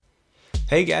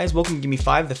Hey guys, welcome to Gimme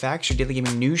 5, the Facts, your daily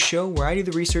gaming news show where I do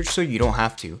the research so you don't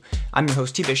have to. I'm your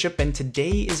host T Bishop, and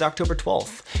today is October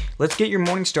 12th. Let's get your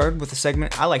morning started with a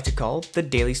segment I like to call the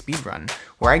Daily Speed Run,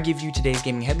 where I give you today's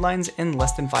gaming headlines in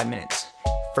less than 5 minutes.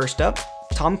 First up,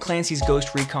 Tom Clancy's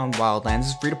Ghost Recon Wildlands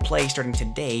is free to play starting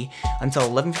today until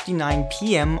 11:59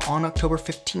 p.m. on October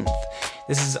 15th.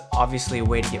 This is obviously a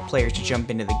way to get players to jump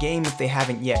into the game if they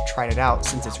haven't yet tried it out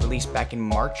since its released back in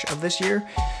March of this year,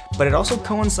 but it also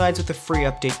coincides with a free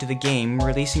update to the game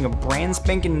releasing a brand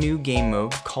spanking new game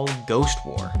mode called Ghost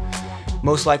War.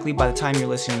 Most likely by the time you're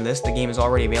listening to this, the game is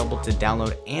already available to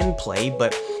download and play,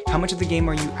 but how much of the game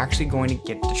are you actually going to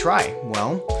get to try?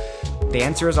 Well, the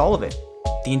answer is all of it.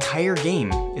 The entire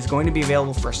game is going to be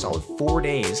available for a solid 4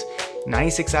 days,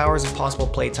 96 hours of possible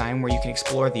playtime where you can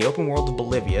explore the open world of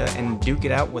Bolivia and duke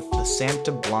it out with the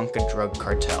Santa Blanca drug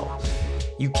cartel.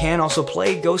 You can also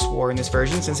play Ghost War in this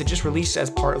version since it just released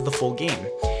as part of the full game.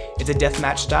 It's a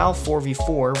deathmatch style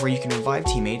 4v4 where you can revive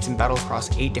teammates and battle across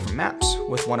 8 different maps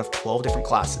with one of 12 different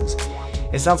classes.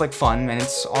 It sounds like fun and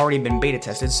it's already been beta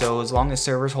tested, so as long as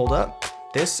servers hold up,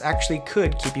 this actually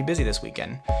could keep you busy this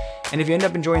weekend. And if you end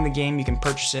up enjoying the game, you can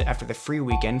purchase it after the free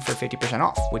weekend for 50%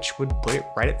 off, which would put it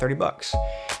right at $30.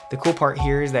 The cool part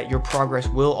here is that your progress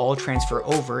will all transfer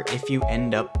over if you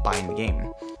end up buying the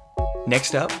game.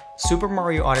 Next up, Super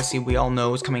Mario Odyssey we all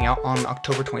know is coming out on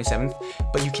October 27th,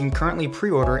 but you can currently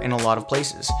pre-order in a lot of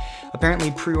places. Apparently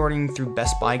pre-ordering through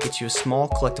Best Buy gets you a small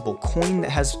collectible coin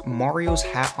that has Mario's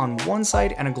hat on one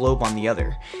side and a globe on the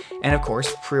other. And of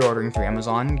course, pre-ordering through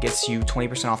Amazon gets you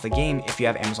 20% off the game if you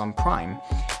have Amazon Prime.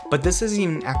 But this isn't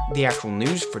even the actual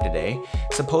news for today.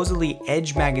 Supposedly,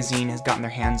 Edge magazine has gotten their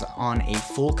hands on a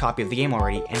full copy of the game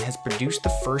already and has produced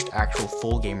the first actual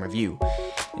full game review.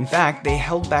 In fact, they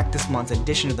held back this month's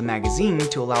edition of the magazine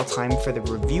to allow time for the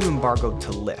review embargo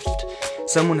to lift.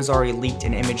 Someone has already leaked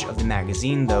an image of the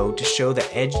magazine, though, to show that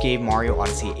Edge gave Mario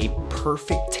Odyssey a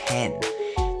perfect 10.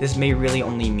 This may really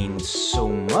only mean so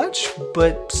much,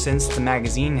 but since the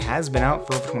magazine has been out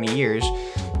for over 20 years,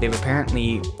 they've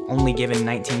apparently only given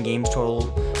 19 games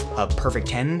total a perfect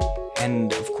 10,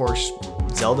 and of course,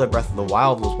 Zelda Breath of the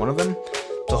Wild was one of them,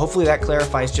 so hopefully that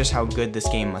clarifies just how good this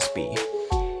game must be.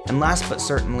 And last but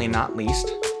certainly not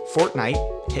least,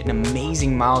 Fortnite hit an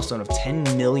amazing milestone of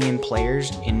 10 million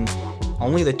players in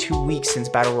only the 2 weeks since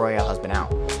Battle Royale has been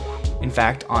out. In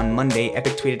fact, on Monday,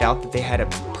 Epic tweeted out that they had a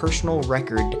personal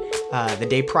record the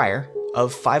day prior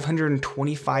of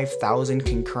 525,000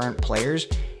 concurrent players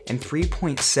and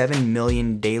 3.7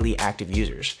 million daily active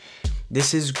users.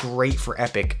 This is great for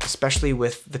Epic, especially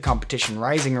with the competition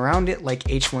rising around it like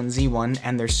H1Z1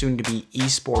 and their soon-to-be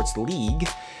esports league,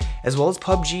 as well as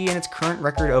PUBG and its current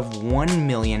record of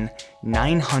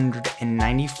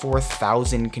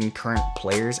 1,994,000 concurrent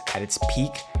players at its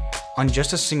peak on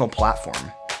just a single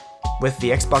platform, with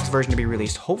the Xbox version to be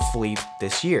released hopefully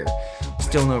this year.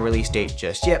 Still no release date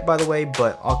just yet, by the way,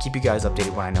 but I'll keep you guys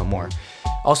updated when I know more.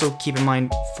 Also, keep in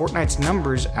mind, Fortnite's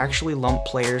numbers actually lump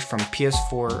players from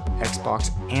PS4, Xbox,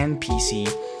 and PC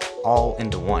all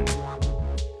into one.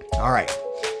 Alright,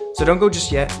 so don't go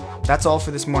just yet. That's all for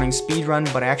this morning's speed run,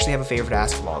 but I actually have a favor to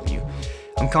ask of all of you.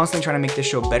 I'm constantly trying to make this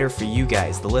show better for you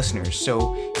guys, the listeners,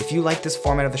 so if you like this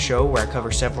format of the show where I cover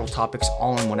several topics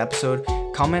all in one episode,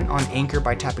 comment on Anchor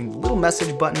by tapping the little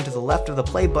message button to the left of the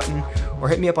play button, or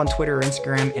hit me up on Twitter or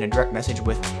Instagram in a direct message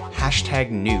with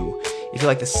 #new. If you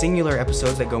like the singular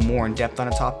episodes that go more in depth on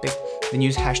a topic, then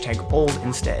use #old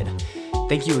instead.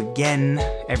 Thank you again,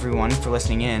 everyone, for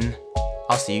listening in.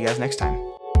 I'll see you guys next time.